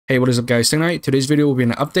Hey, what is up guys, StingKnight. Today's video will be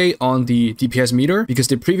an update on the DPS meter because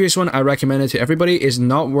the previous one I recommended to everybody is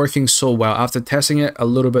not working so well after testing it a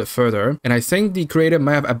little bit further. And I think the creator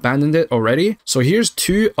might have abandoned it already. So here's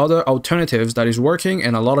two other alternatives that is working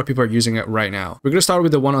and a lot of people are using it right now. We're going to start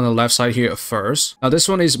with the one on the left side here first. Now this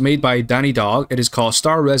one is made by Danny Dog. It is called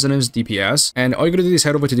Star Resonance DPS. And all you're going to do is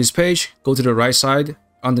head over to this page, go to the right side,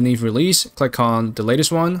 underneath release, click on the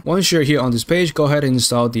latest one. Once you're here on this page, go ahead and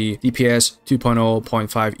install the DPS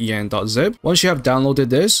 2.0.5 en.zip. Once you have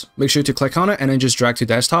downloaded this, make sure to click on it and then just drag to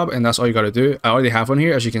desktop, and that's all you got to do. I already have one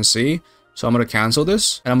here, as you can see. So I'm going to cancel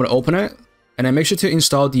this and I'm going to open it. And then make sure to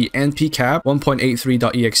install the npcap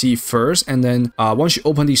 1.83.exe first. And then once you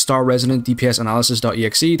open the Star Resonant DPS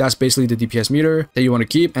analysis.exe, that's basically the DPS meter that you want to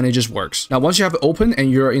keep, and it just works. Now, once you have it open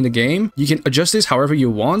and you're in the game, you can adjust this however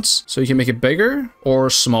you want. So you can make it bigger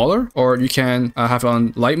or smaller, or you can have it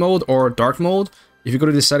on light mode or dark mode. If you go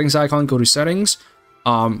to the settings icon, go to settings.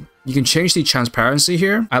 You can change the transparency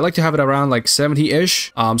here. I like to have it around like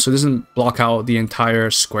 70-ish, so it doesn't block out the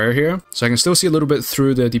entire square here. So I can still see a little bit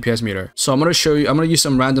through the DPS meter. So I'm going to show you, I'm going to use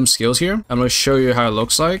some random skills here. I'm going to show you how it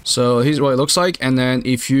looks like. So here's what it looks like. And then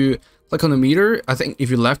if you click on the meter, I think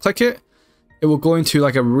if you left click it, it will go into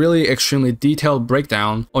like a really extremely detailed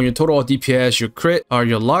breakdown on your total DPS, your crit, or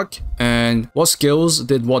your luck, and what skills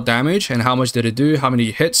did what damage, and how much did it do, how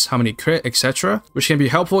many hits, how many crit, etc. Which can be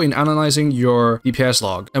helpful in analyzing your DPS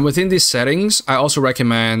log. And within these settings, I also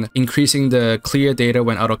recommend increasing the clear data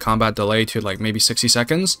when out of combat delay to like maybe 60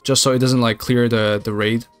 seconds, just so it doesn't like clear the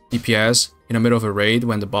raid DPS in the middle of a raid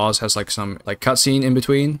when the boss has like some like cutscene in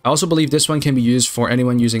between. I also believe this one can be used for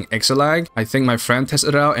anyone using exit lag. I think my friend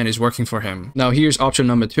tested it out and it's working for him. Now here's option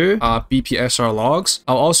number 2, BPSR logs.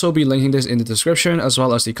 I'll also be linking this in the description as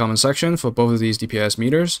well as the comment section for both of these DPS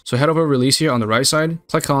meters. So head over release here on the right side,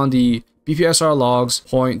 click on the BPSR logs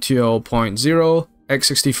 0.20.0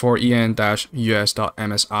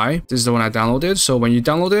 x64en-us.msi. This is the one I downloaded. So when you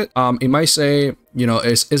download it, it might say, you know,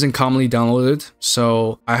 it isn't commonly downloaded.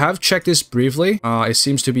 So I have checked this briefly. It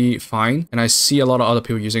seems to be fine, and I see a lot of other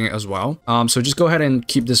people using it as well. So just go ahead and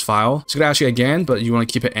keep this file. It's gonna ask you again, but you want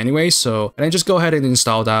to keep it anyway. So and then just go ahead and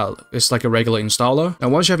install that. It's like a regular installer. Now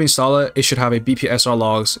once you have installed it, it should have a BPSR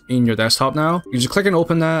logs in your desktop now. You just click and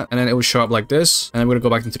open that, and then it will show up like this. And I'm gonna go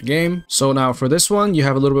back into the game. So now for this one, you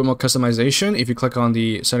have a little bit more customization. If you click on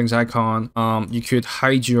the settings icon, you could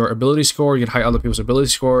hide your ability score, you can hide other people's ability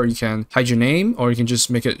score, you can hide your name, or you can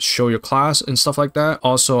just make it show your class and stuff like that.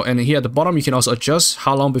 Also, and here at the bottom, you can also adjust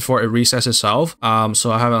how long before it resets itself.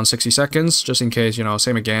 So I have it on 60 seconds, just in case, you know,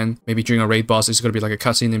 same again, maybe during a raid boss, it's going to be like a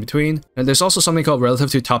cutscene in between. And there's also something called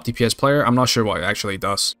relative to top DPS player. I'm not sure what it actually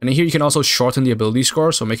does. And then here you can also shorten the ability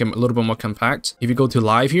score, so make it a little bit more compact. If you go to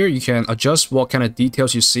live here, you can adjust what kind of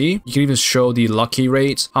details you see. You can even show the lucky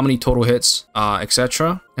rate, how many total hits,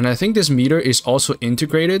 etc. And I think this meter is also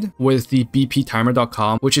integrated with the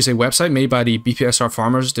bptimer.com, which is a website made by the BPSR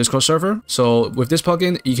farmers Discord server. So with this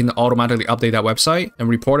plugin, you can automatically update that website and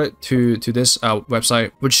report it to this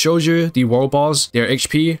website, which shows you the world boss, their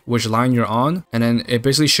HP, which line you're on, and then it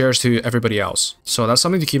basically shares to everybody else. So that's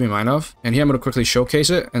something to keep in mind of. And here I'm going to quickly showcase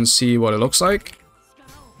it and see what it looks like.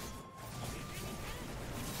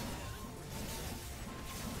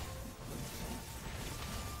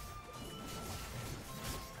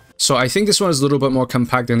 So I think this one is a little bit more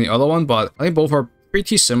compact than the other one, but I think both are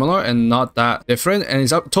pretty similar and not that different, and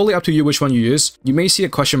it's totally up to you which one you use. You may see a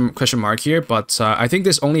question mark here, but I think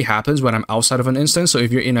this only happens when I'm outside of an instance. So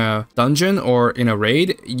if you're in a dungeon or in a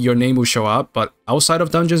raid, your name will show up, but outside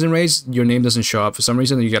of dungeons and raids, your name doesn't show up. For some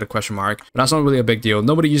reason, you get a question mark, but that's not really a big deal.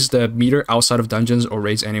 Nobody uses the meter outside of dungeons or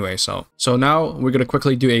raids anyway. So now we're gonna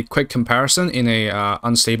quickly do a quick comparison in a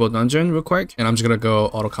unstable dungeon real quick, and I'm just gonna go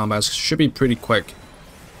auto combat. Should be pretty quick.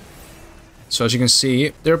 So as you can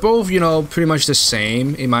see, they're both, you know, pretty much the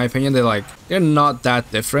same, in my opinion. They're not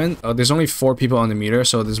that different. There's only 4 people on the meter,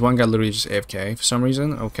 so this one guy literally just AFK for some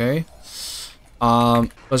reason. Okay.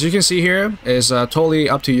 As you can see here, is totally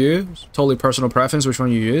up to you. Totally personal preference which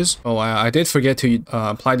one you use. Oh, I did forget to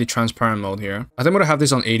apply the transparent mode here. I think I'm gonna have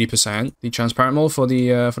this on 80%, the transparent mode for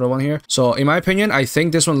the one here. So in my opinion, I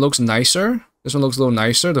think this one looks nicer. This one looks a little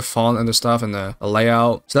nicer, the font and the stuff and the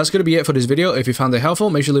layout. So that's going to be it for this video. If you found it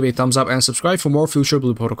helpful, make sure to leave a thumbs up and subscribe for more future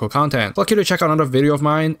Blue Protocol content. Click here to check out another video of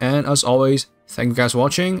mine. And as always, thank you guys for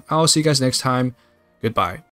watching. I'll see you guys next time. Goodbye.